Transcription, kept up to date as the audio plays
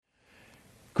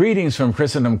Greetings from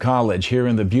Christendom College here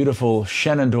in the beautiful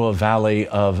Shenandoah Valley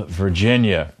of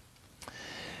Virginia.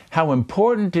 How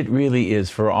important it really is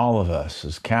for all of us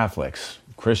as Catholics,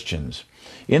 Christians,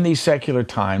 in these secular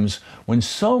times when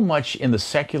so much in the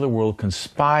secular world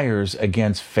conspires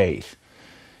against faith.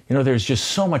 You know, there's just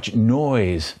so much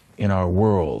noise in our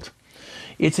world.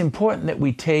 It's important that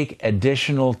we take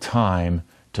additional time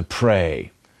to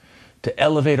pray, to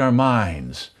elevate our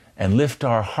minds and lift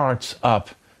our hearts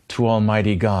up to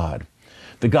Almighty God,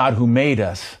 the God who made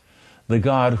us, the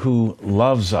God who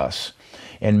loves us,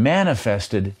 and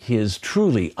manifested His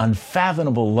truly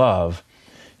unfathomable love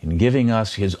in giving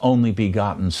us His only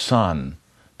begotten Son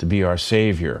to be our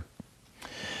Savior.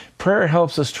 Prayer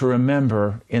helps us to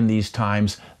remember in these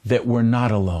times that we're not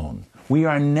alone. We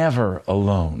are never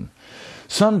alone.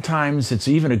 Sometimes it's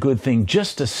even a good thing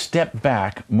just to step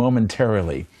back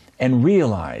momentarily and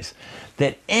realize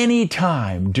that any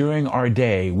time during our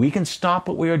day we can stop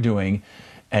what we are doing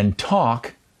and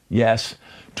talk, yes,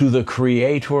 to the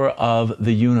Creator of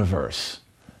the universe,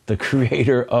 the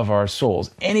Creator of our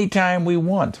souls, anytime we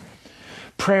want.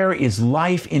 Prayer is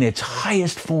life in its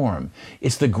highest form.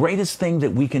 It's the greatest thing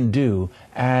that we can do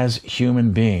as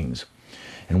human beings.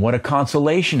 And what a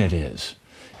consolation it is,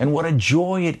 and what a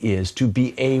joy it is to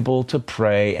be able to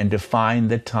pray and to find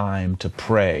the time to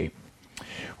pray.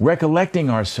 Recollecting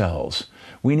ourselves,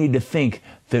 we need to think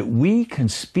that we can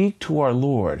speak to our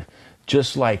Lord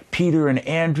just like Peter and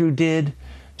Andrew did,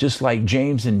 just like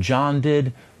James and John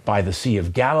did by the Sea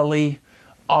of Galilee,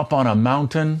 up on a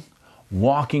mountain,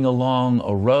 walking along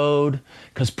a road,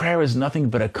 because prayer is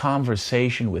nothing but a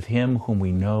conversation with Him whom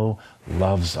we know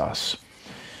loves us.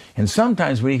 And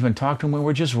sometimes we even talk to Him when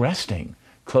we're just resting,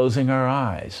 closing our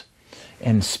eyes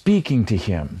and speaking to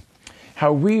Him.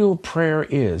 How real prayer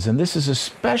is, and this is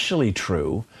especially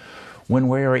true when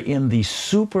we are in the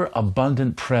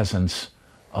superabundant presence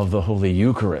of the Holy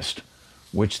Eucharist,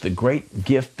 which the great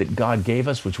gift that God gave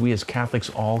us, which we as Catholics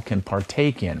all can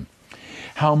partake in.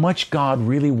 How much God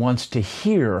really wants to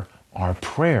hear our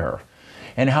prayer,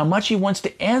 and how much He wants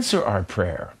to answer our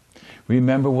prayer.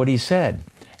 Remember what He said,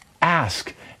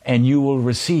 "Ask and you will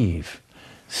receive.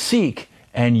 Seek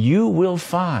and you will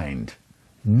find.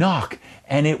 Knock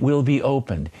and it will be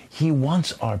opened." He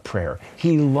wants our prayer.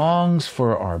 He longs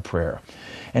for our prayer.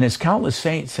 And as countless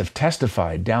saints have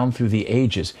testified down through the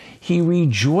ages, He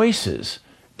rejoices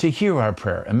to hear our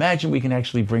prayer. Imagine we can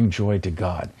actually bring joy to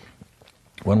God.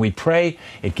 When we pray,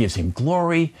 it gives Him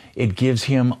glory, it gives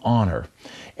Him honor.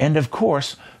 And of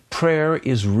course, prayer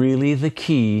is really the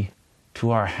key to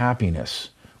our happiness,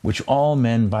 which all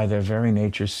men by their very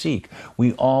nature seek.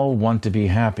 We all want to be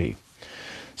happy.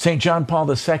 St. John Paul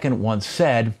II once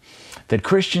said that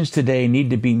Christians today need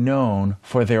to be known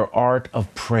for their art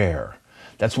of prayer.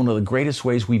 That's one of the greatest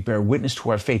ways we bear witness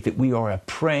to our faith, that we are a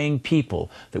praying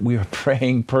people, that we are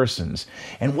praying persons.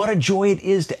 And what a joy it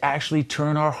is to actually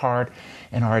turn our heart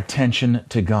and our attention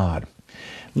to God.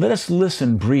 Let us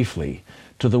listen briefly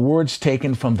to the words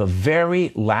taken from the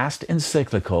very last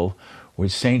encyclical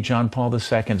which St. John Paul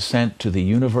II sent to the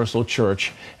Universal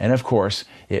Church, and of course,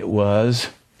 it was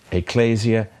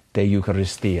Ecclesia de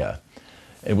Eucharistia.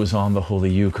 It was on the Holy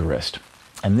Eucharist.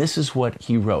 And this is what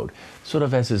he wrote, sort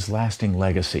of as his lasting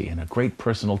legacy and a great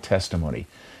personal testimony.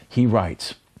 He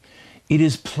writes, "It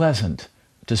is pleasant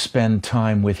to spend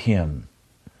time with Him,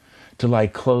 to lie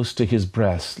close to His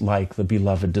breast like the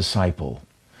beloved disciple,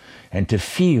 and to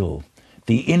feel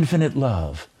the infinite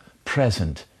love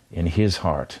present in His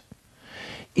heart.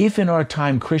 If in our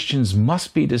time Christians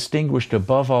must be distinguished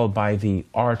above all by the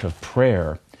art of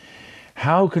prayer,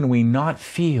 how can we not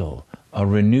feel a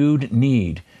renewed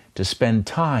need to spend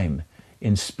time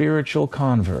in spiritual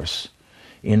converse,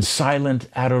 in silent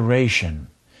adoration,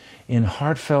 in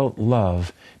heartfelt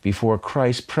love before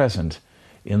Christ present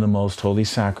in the most holy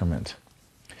sacrament?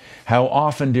 How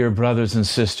often, dear brothers and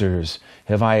sisters,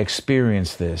 have I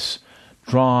experienced this,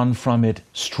 drawn from it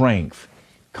strength,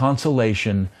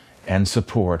 consolation, and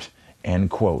support,"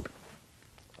 end quote.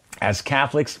 As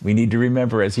Catholics, we need to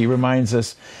remember, as he reminds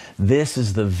us, this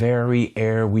is the very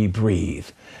air we breathe.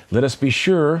 Let us be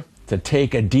sure to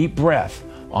take a deep breath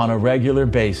on a regular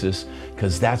basis,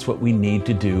 because that's what we need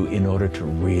to do in order to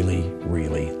really,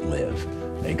 really live.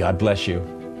 May God bless you.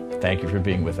 Thank you for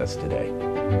being with us today.